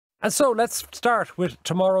And so let's start with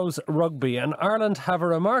tomorrow's rugby. And Ireland have a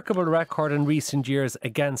remarkable record in recent years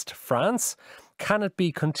against France. Can it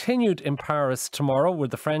be continued in Paris tomorrow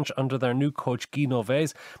with the French under their new coach Guy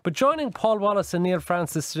Noves? But joining Paul Wallace and Neil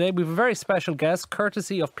Francis today, we have a very special guest,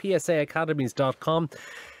 courtesy of PSAAcademies.com.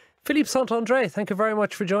 Philippe Saint-André, thank you very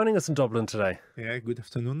much for joining us in Dublin today. Yeah, good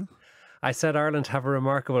afternoon. I said Ireland have a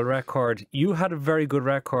remarkable record. You had a very good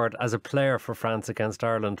record as a player for France against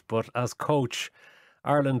Ireland, but as coach,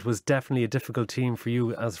 Ireland was definitely a difficult team for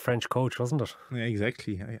you as French coach, wasn't it? Yeah,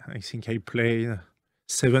 exactly. I think I played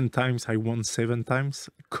 7 times. I won 7 times.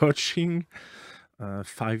 Coaching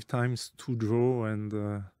 5 times, 2 draw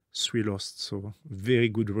and 3 lost. So very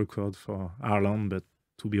good record for Ireland. But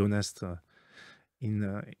to be honest, in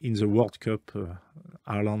the World Cup,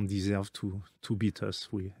 Ireland deserved to beat us.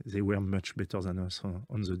 They were much better than us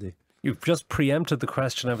on the day. You've just preempted the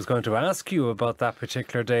question I was going to ask you about that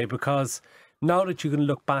particular day, because now that you can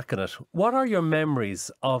look back at it, what are your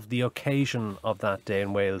memories of the occasion of that day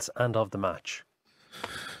in Wales and of the match?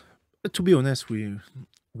 To be honest, we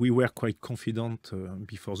were quite confident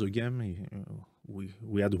before the game.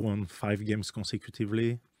 We had won 5 games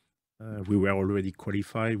consecutively. We were already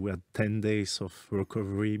qualified. We had 10 days of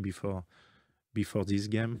recovery before this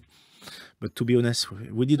game. But to be honest,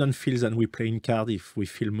 we didn't feel that we play in Cardiff. We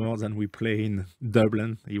feel more than we play in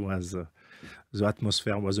Dublin. It was the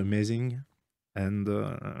atmosphere was amazing. And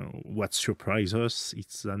what surprised us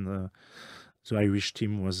is that the Irish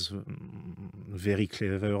team was very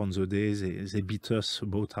clever on the day. They beat us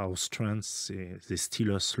about our strengths. They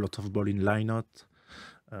steal us a lot of ball in line-out.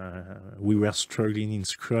 We were struggling in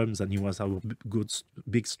scrums, and it was our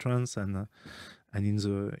big strength. And in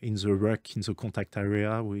the ruck, in the contact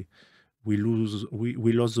area, we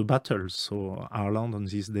lost the battle. So Ireland on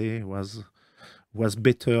this day was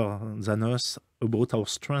better than us about our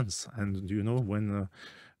strengths. And you know,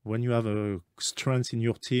 when you have a strength in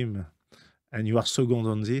your team and you are second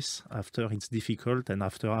on this, after it's difficult. And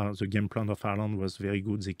after the game plan of Ireland was very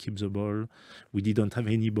good, they keep the ball. We didn't have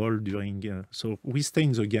any ball during, so we stay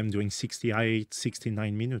in the game during 68,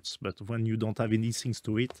 69 minutes. But when you don't have anything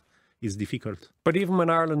to it, it's difficult. But even when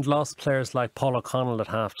Ireland lost players like Paul O'Connell at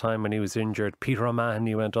half-time when he was injured, Peter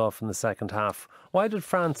O'Mahony went off in the second half, why did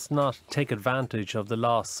France not take advantage of the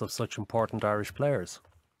loss of such important Irish players?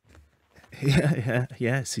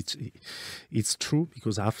 Yes, it's true,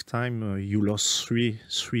 because half-time you lost three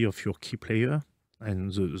of your key players,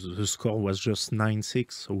 and the score was just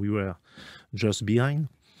 9-6, so we were just behind.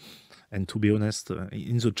 And to be honest,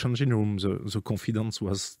 in the changing room, the confidence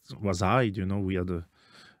was high. You know, we had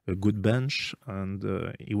a good bench, and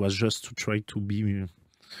it was just to try to be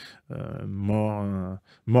more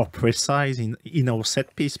precise in our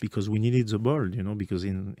set piece, because we needed the ball, you know, because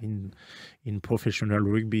in professional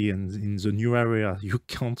rugby and in the new area, you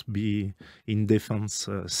can't be in defense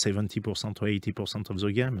 70% or 80% of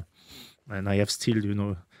the game. And I have still, you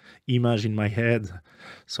know, image in my head.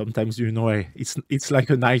 Sometimes, you know, it's like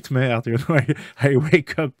a nightmare. You know, I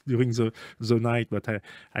wake up during the night, but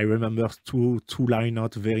I remember two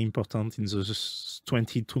line-out very important in the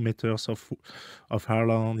 22 meters of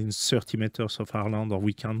Ireland, in 30 meters of Ireland, or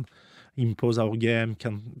we can impose our game,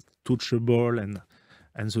 can touch the ball, and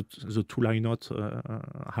the two line-out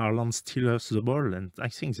Ireland steal us the ball. And I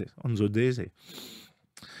think on the day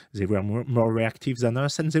they were more reactive than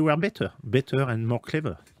us, and they were better and more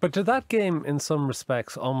clever. But did that game, in some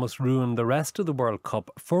respects, almost ruin the rest of the World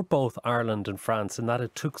Cup for both Ireland and France, in that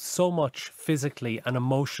it took so much physically and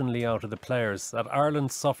emotionally out of the players, that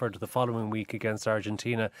Ireland suffered the following week against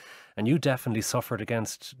Argentina, and you definitely suffered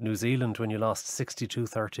against New Zealand when you lost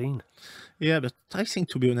 62-13? Yeah, but I think,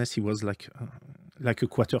 to be honest, it was like a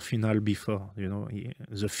quarter final before, you know,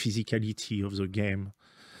 the physicality of the game.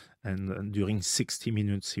 And during 60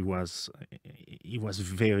 minutes, he was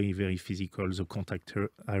very, very physical. The contact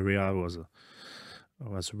area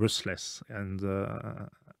was ruthless, and the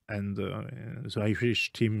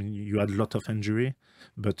Irish team, you had a lot of injury,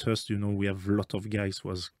 but us, you know, we have a lot of guys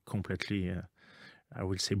was completely, I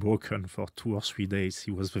will say, broken for 2 or 3 days.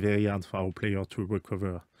 It was very hard for our player to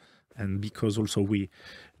recover. And because also we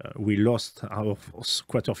lost our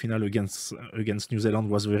quarterfinal against New Zealand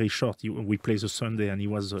was very short. We played the Sunday, and it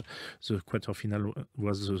was the quarterfinal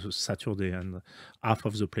was the Saturday, and half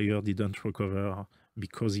of the player didn't recover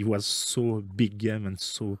because it was so big game and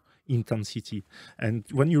so intensity. And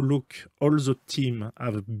when you look, all the team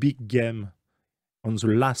have a big game on the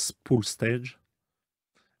last pool stage.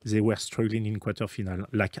 They were struggling in quarterfinal.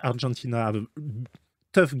 Like Argentina have a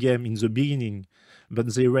tough game in the beginning,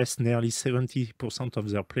 but they rest nearly 70% of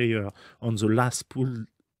their players on the last pool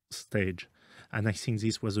stage. And I think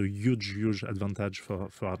this was a huge advantage for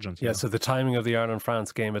Argentina. Yeah, so the timing of the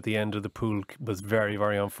Ireland-France game at the end of the pool was very,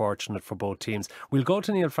 very unfortunate for both teams. We'll go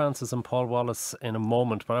to Neil Francis and Paul Wallace in a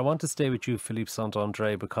moment, but I want to stay with you, Philippe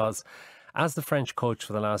Saint-André, because as the French coach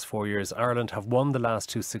for the last 4 years, Ireland have won the last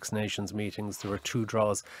 2 Six Nations meetings. There were 2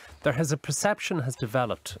 draws. A perception has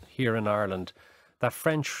developed here in Ireland that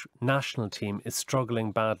French national team is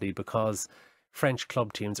struggling badly because French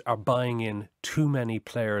club teams are buying in too many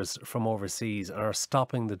players from overseas and are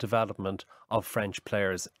stopping the development of French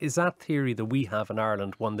players. Is that theory that we have in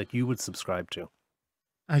Ireland one that you would subscribe to?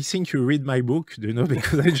 I think you read my book,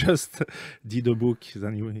 because I just did a book.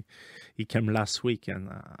 Then he came last week, and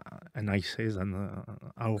I say that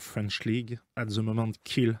our French league at the moment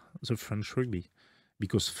kill the French rugby,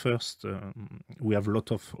 because first we have a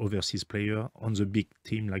lot of overseas players on the big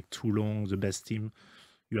team like Toulon, the best team.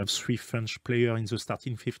 You have 3 French players in the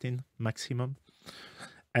starting 15 maximum,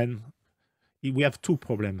 and we have 2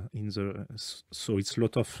 problems so it's a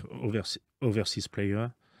lot of overseas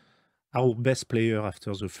players. Our best player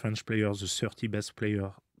after the French players, the 30 best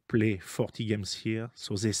player, play 40 games here.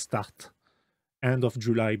 So they start end of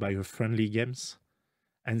July by the friendly games,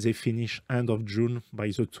 and they finish end of June by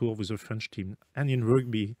the tour with the French team. And in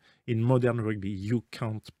rugby, in modern rugby, you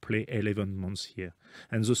can't play 11 months here.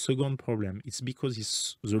 And the second problem is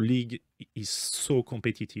because the league is so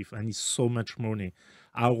competitive and it's so much money.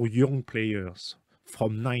 Our young players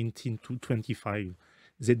from 19 to 25,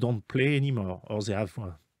 they don't play anymore, or they have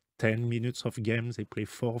 10 minutes of games, they play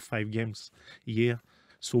 4 or 5 games a year.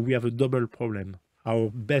 So we have a double problem.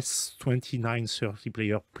 Our best 29, 30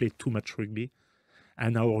 players play too much rugby,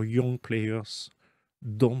 and our young players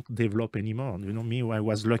don't develop anymore. Me, I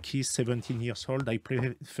was lucky, 17 years old, I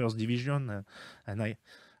played first division, and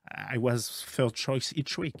I was first choice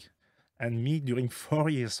each week. And me, during 4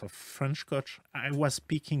 years of French coach, I was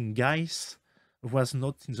picking guys who was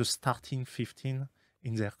not in the starting 15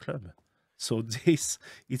 in their club. So this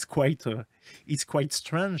is quite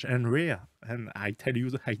strange and rare. And I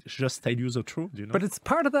just tell you the truth. But it's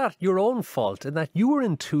part of that your own fault in that you were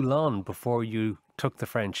in Toulon before you took the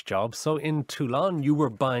French job. So in Toulon, you were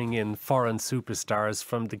buying in foreign superstars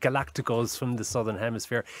from the Galacticos from the Southern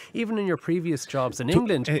Hemisphere. Even in your previous jobs in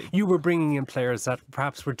England, you were bringing in players that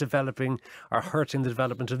perhaps were developing or hurting the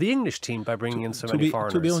development of the English team by bringing in so many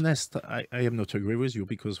foreigners. To be honest, I am not agree with you,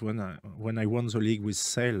 because when I won the league with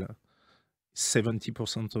Sale,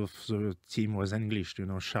 70% of the team was English.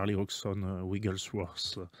 Charlie Roxon,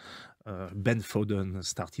 Wigglesworth, Ben Foden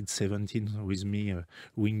started 17 with me,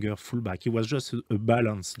 winger, fullback. It was just a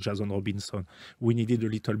balance, Jason Robinson. We needed a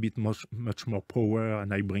little bit much more power,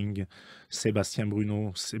 and I bring Sébastien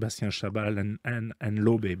Bruno, Sébastien Chabal, and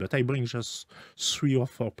Lobe. But I bring just 3 or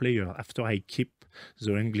 4 players after I keep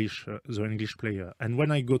the English player. And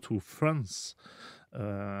when I go to France,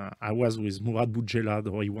 I was with Mourad Boudjelad,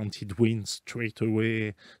 or he wanted wins straight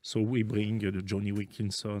away. So we bring Johnny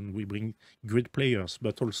Wilkinson, we bring great players,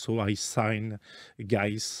 but also I sign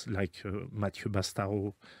guys like Mathieu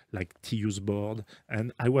Bastaro, like Tius Board.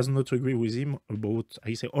 And I was not agree with him about,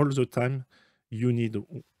 I say all the time, you need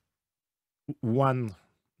one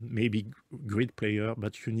maybe great player,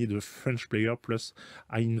 but you need a French player. Plus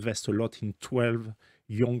I invest a lot in 12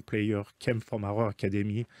 young player came from our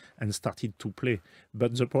academy and started to play.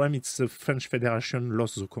 But the problem is the French Federation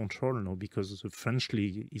lost the control now, because the French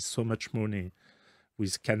league is so much money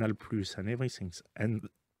with Canal Plus and everything. And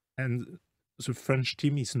the French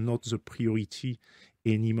team is not the priority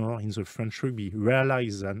anymore in the French rugby.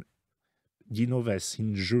 Realize that Guinoves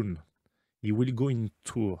in June, he will go in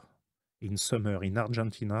tour in summer in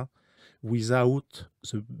Argentina without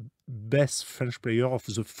the best French player of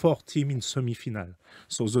the 4 teams in semi-final.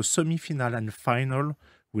 So the semi-final and final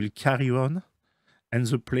will carry on, and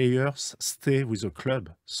the players stay with the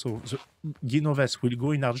club. So the Guinoves will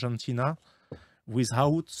go in Argentina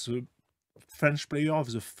without the French player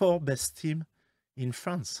of the 4 best team in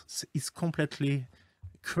France. It's completely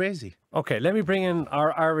crazy. Okay, let me bring in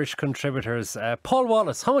our Irish contributors. Paul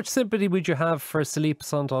Wallace, how much sympathy would you have for Philippe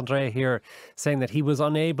Saint-André here, saying that he was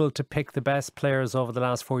unable to pick the best players over the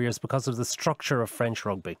last 4 years because of the structure of French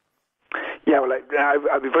rugby? Yeah, well,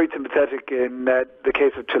 I'd be very sympathetic in the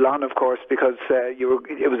case of Toulon, of course, because it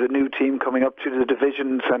was a new team coming up to the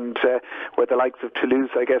divisions, and where the likes of Toulouse,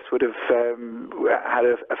 I guess, would have had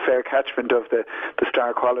a fair catchment of the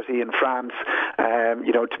star quality in France.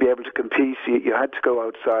 To be able to compete, you had to go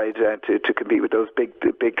outside to compete with those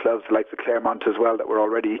big clubs like the Clermont as well, that were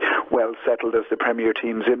already well settled as the premier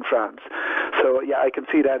teams in France. So yeah, I can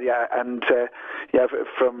see that. Yeah, and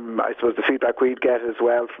from I suppose the feedback we'd get as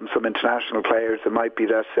well from some international players, it might be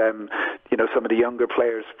that some of the younger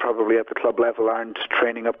players probably at the club level aren't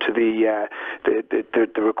training up to the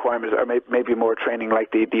requirements, or maybe more training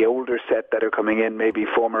like the older set that are coming in, maybe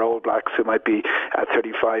former All Blacks who might be at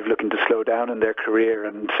 35 looking to slow down in their career,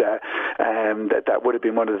 and that would have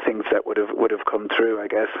been one of the things that would have come through, I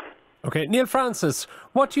guess. Okay, Neil Francis,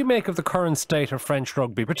 what do you make of the current state of French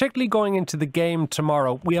rugby, particularly going into the game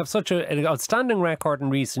tomorrow? We have such an outstanding record in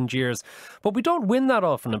recent years, but we don't win that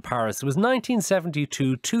often in Paris. It was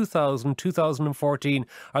 1972, 2000, 2014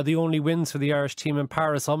 are the only wins for the Irish team in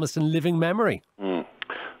Paris, almost in living memory.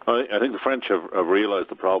 I think the French have realised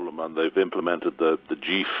the problem, and they've implemented the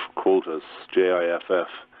GIF quotas, GIFF.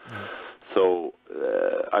 So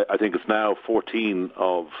I think it's now 14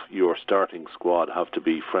 of your starting squad have to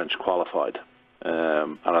be French qualified.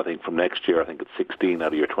 And I think from next year, I think it's 16 out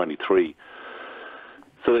of your 23.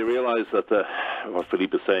 So they realise that what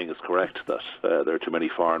Philippe is saying is correct, that there are too many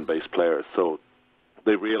foreign-based players. So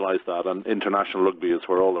they realise that, and international rugby is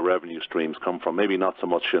where all the revenue streams come from. Maybe not so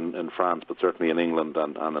much in France, but certainly in England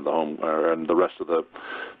and in the home, or in the rest of the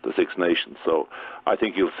Six Nations. So I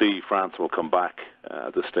think you'll see France will come back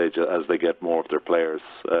at this stage as they get more of their players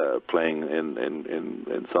playing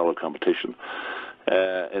in solid competition.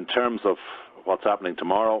 In terms of what's happening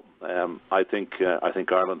tomorrow, I think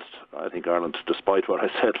Ireland, despite what I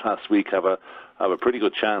said last week, have a pretty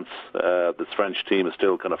good chance. This French team is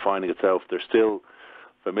still kind of finding itself. They're still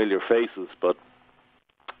familiar faces, but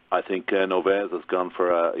I think Novez has gone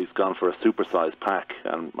for a supersized pack,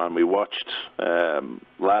 and we watched the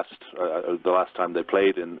last time they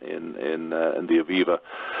played in the Aviva.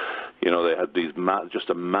 They had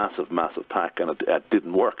just a massive pack, and it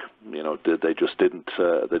didn't work. They just didn't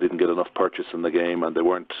get enough purchase in the game, and they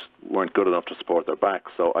weren't good enough to support their back.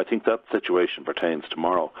 So I think that situation pertains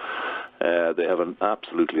tomorrow. They have an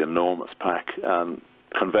absolutely enormous pack, and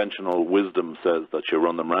conventional wisdom says that you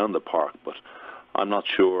run them around the park, but I'm not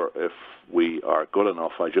sure if we are good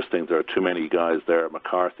enough. I just think there are too many guys there,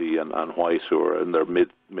 McCarthy and White, who are in their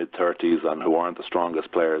mid-30s and who aren't the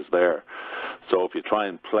strongest players there. So if you try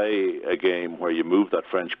and play a game where you move that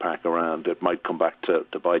French pack around, it might come back to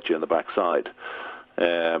bite you in the backside.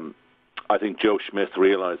 I think Joe Schmidt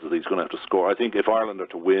realises he's going to have to score. I think if Ireland are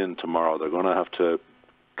to win tomorrow, they're going to have to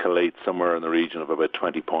collate somewhere in the region of about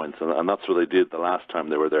 20 points, and that's what they did the last time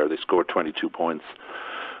they were there. They scored 22 points,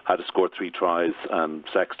 had to score 3 tries, and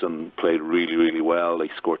Sexton played really, really well. They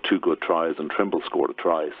scored 2 good tries, and Trimble scored a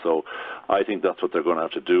try. So I think that's what they're going to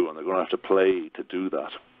have to do, and they're going to have to play to do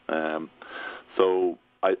that. So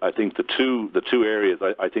I think the two areas,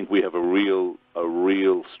 I think we have a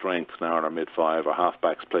real strength now in our mid-5. Our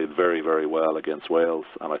half-backs played very, very well against Wales,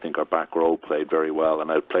 and I think our back row played very well and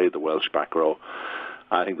outplayed the Welsh back row.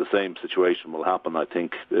 I think the same situation will happen. I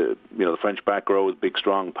think the French back row is a big,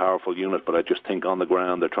 strong, powerful unit, but I just think on the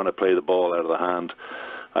ground they're trying to play the ball out of the hand.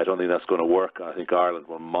 I don't think that's going to work. I think Ireland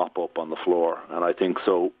will mop up on the floor, and I think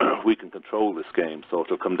so we can control this game. So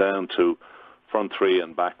it'll come down to front 3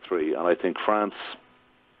 and back 3, and I think France,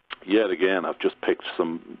 yet again, I've just picked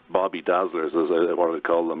some Bobby Dazzlers, as what I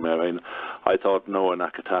call them. I mean, I thought Noah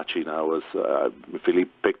Nakatachi now was,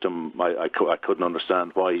 Philippe picked him. I couldn't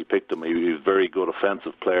understand why he picked him. He was a very good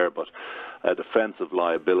offensive player, but a defensive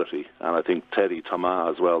liability. And I think Teddy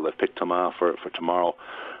Thomas as well, they've picked Thomas for tomorrow.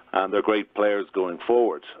 And they're great players going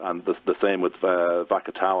forward. And the same with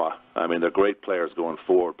Vakatawa. I mean, they're great players going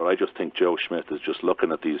forward, but I just think Joe Schmidt is just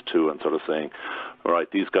looking at these two and sort of saying, all right,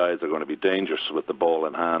 these guys are going to be dangerous with the ball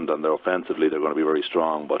in hand, and they're offensively they're going to be very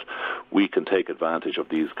strong, but we can take advantage of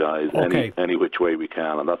these guys any which way we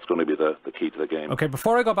can, and that's going to be the key to the game. Okay,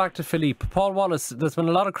 before I go back to Philippe, Paul Wallace, there's been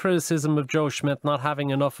a lot of criticism of Joe Schmidt not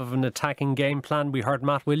having enough of an attacking game plan. We heard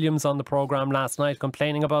Matt Williams on the programme last night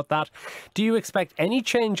complaining about that. Do you expect any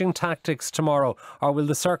change in tactics tomorrow, or will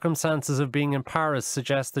the circumstances of being in Paris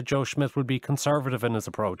suggest that Joe Schmidt will be conservative in his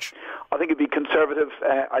approach? I think he'd be conservative.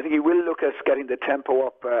 I think he will look at getting the tempo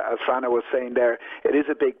up, as Fana was saying there. It is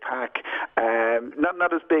a big pack,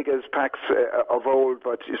 not as big as packs of old,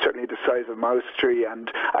 but certainly the size of Mouse Tree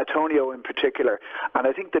and Antonio in particular. And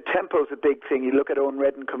I think the tempo is a big thing. You look at Owen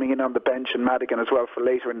Redden coming in on the bench and Madigan as well for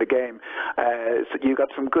later in the game. So you got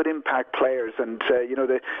some good impact players, and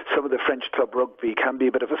some of the French club rugby can be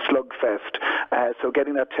a bit of a slugfest. So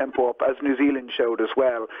getting that tempo up, as New Zealand showed as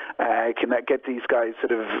well, can that get these guys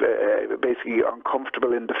sort of basically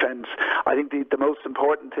uncomfortable in defence. I think the most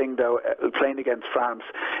important thing, though, playing against France,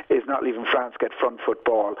 is not leaving France get front foot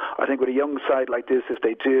ball. I think with a young side like this, if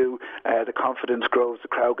they do, the confidence grows, the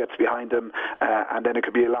crowd gets behind them, and then it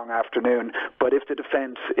could be a long afternoon. But if the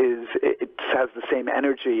defence has the same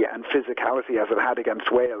energy and physicality as it had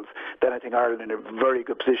against Wales, then I think Ireland are in a very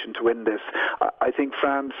good position to win this. I think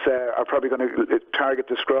France are probably going to target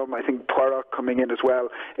the scrum. I think Poirot coming in as well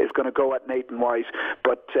is going to go at Nathan White,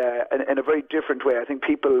 but in a very different way. I think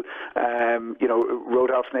people,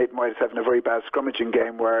 wrote off Nathan White as having a very bad scrummaging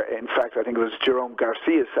game, where in fact I think it was Jerome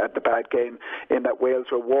Garcia had the bad game in that Wales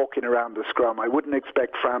were walking around the scrum. I wouldn't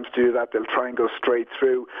expect France to do that. They'll try and go straight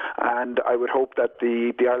through, and I would hope that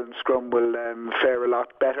the Ireland scrum will fare a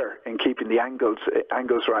lot better in keeping the angles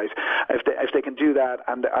right. If they can do that,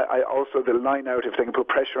 and I also the line out, if they can put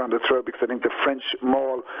pressure on the throw, because I think the French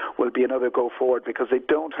maul will be another go forward, because they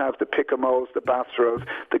don't have the Picamos, the Basteros,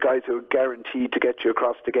 the guys who are guaranteed to get you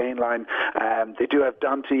across the gain line. They do have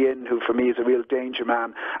Dante in, who for me is a real danger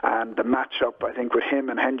man, and the matchup I think with him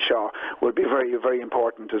and Henshaw will be very, very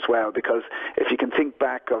important as well, because if you can think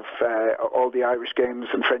back of all the Irish games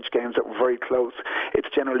and French games that were very close, it's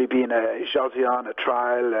generally been a Josian, a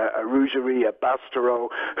Trial, a Rougerie, a Bastero,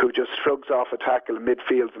 who just shrugs off a tackle in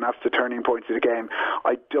midfield, and that's the turning point of the game.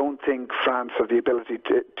 I don't think France have the ability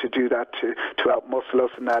to do that, to outmuscle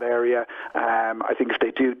us in that area. I think if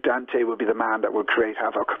they do, Dante will be the man that will create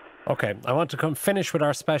havoc. Okay, I want to finish with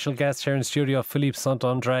our special guest here in studio, Philippe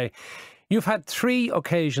Saint-André. You've had 3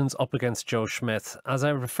 occasions up against Joe Schmidt. As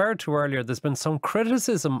I referred to earlier, there's been some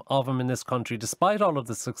criticism of him in this country, despite all of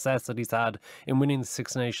the success that he's had in winning the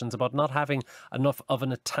Six Nations, about not having enough of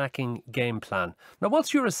an attacking game plan. Now,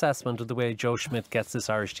 what's your assessment of the way Joe Schmidt gets this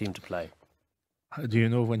Irish team to play? Do you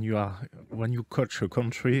know, when you coach a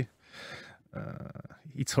country,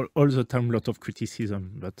 it's all the time a lot of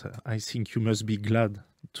criticism, but I think you must be glad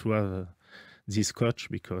to have this coach,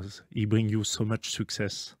 because he brings you so much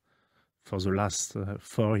success. For the last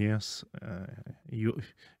 4 years,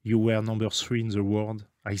 you were number 3 in the world.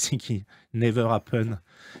 I think it never happened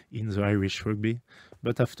in the Irish rugby.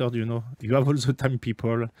 But after, you have all the time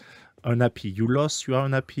people unhappy. You lost, you are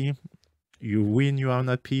unhappy. You win, you are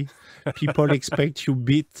unhappy. People expect you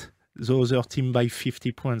beat the other team by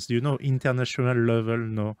 50 points. International level,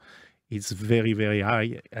 no. It's very, very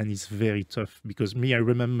high, and it's very tough. Because I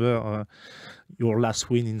remember your last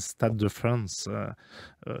win in Stade de France.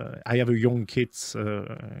 I have a young kid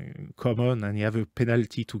come on, and he have a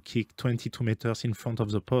penalty to kick 22 meters in front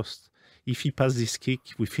of the post. If he passes this kick,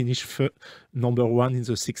 we finish number 1 in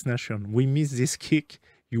the Six Nations. We miss this kick,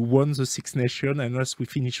 you won the Six Nations, and us, we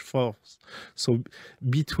finish 4th. So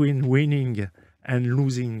between winning and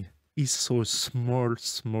losing is so small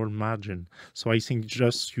margin. So I think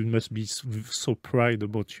just you must be so proud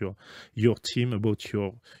about your team, about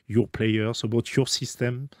your players, about your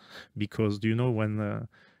system, because when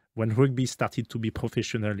rugby started to be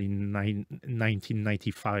professional in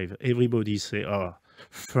 1995, everybody say, "Oh,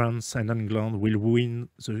 France and England will win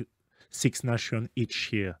the Six Nations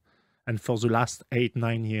each year," and for the last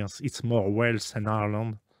 8-9 years, it's more Wales and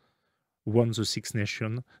Ireland won the Six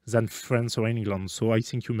Nations than France or England. So I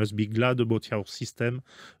think you must be glad about our system,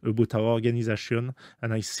 about our organization,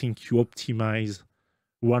 and I think you optimize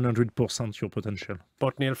 100% your potential.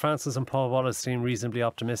 But Neil Francis and Paul Wallace seem reasonably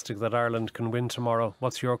optimistic that Ireland can win tomorrow.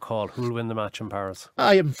 What's your call? Who will win the match in Paris?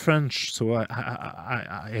 I am French, so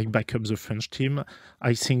I back up the French team.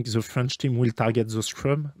 I think the French team will target the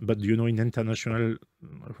scrum, but in international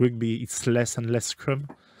rugby, it's less and less scrum.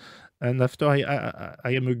 And after, I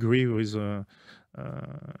am agree with the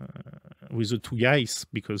 2 guys,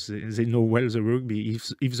 because they know well the rugby.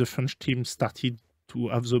 If the French team started to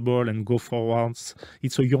have the ball and go forwards,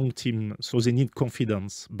 it's a young team, so they need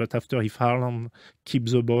confidence. But after, if Ireland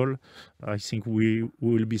keeps the ball, I think we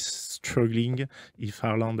will be struggling if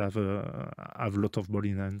Ireland have a lot of ball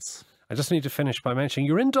in hands. I just need to finish by mentioning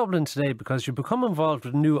you're in Dublin today because you've become involved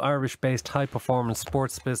with a new Irish-based high-performance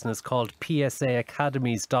sports business called PSA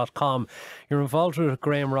Academies.com. You're involved with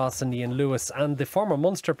Graham Ross and Ian Lewis and the former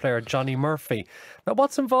Munster player Johnny Murphy. Now,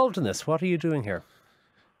 what's involved in this? What are you doing here?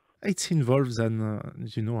 It's involved, and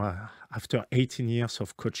after 18 years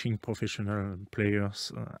of coaching professional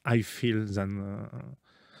players, I feel that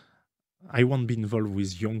I want to be involved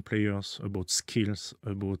with young players about skills,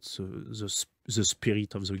 about the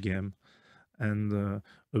spirit of the game, and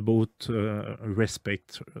about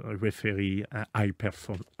respect, referee, high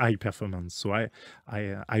performance. So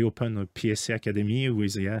I opened a PSA Academy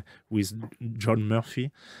with John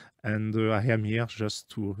Murphy, And I am here just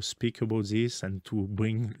to speak about this and to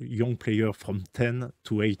bring young players from 10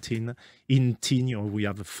 to 18. In teen, we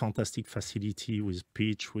have a fantastic facility with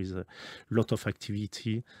pitch, with a lot of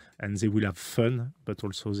activity, and they will have fun, but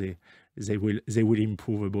also they will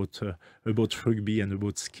improve about rugby and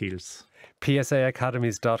about skills.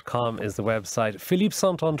 PSAAcademies.com is the website. Philippe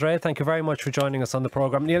Saint-André, thank you very much for joining us on the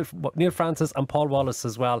programme. Neil Francis and Paul Wallace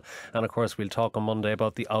as well. And of course, we'll talk on Monday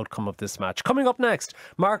about the outcome of this match. Coming up next,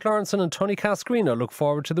 Mark Lawrenson and Tony Cascarino look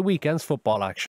forward to the weekend's football action.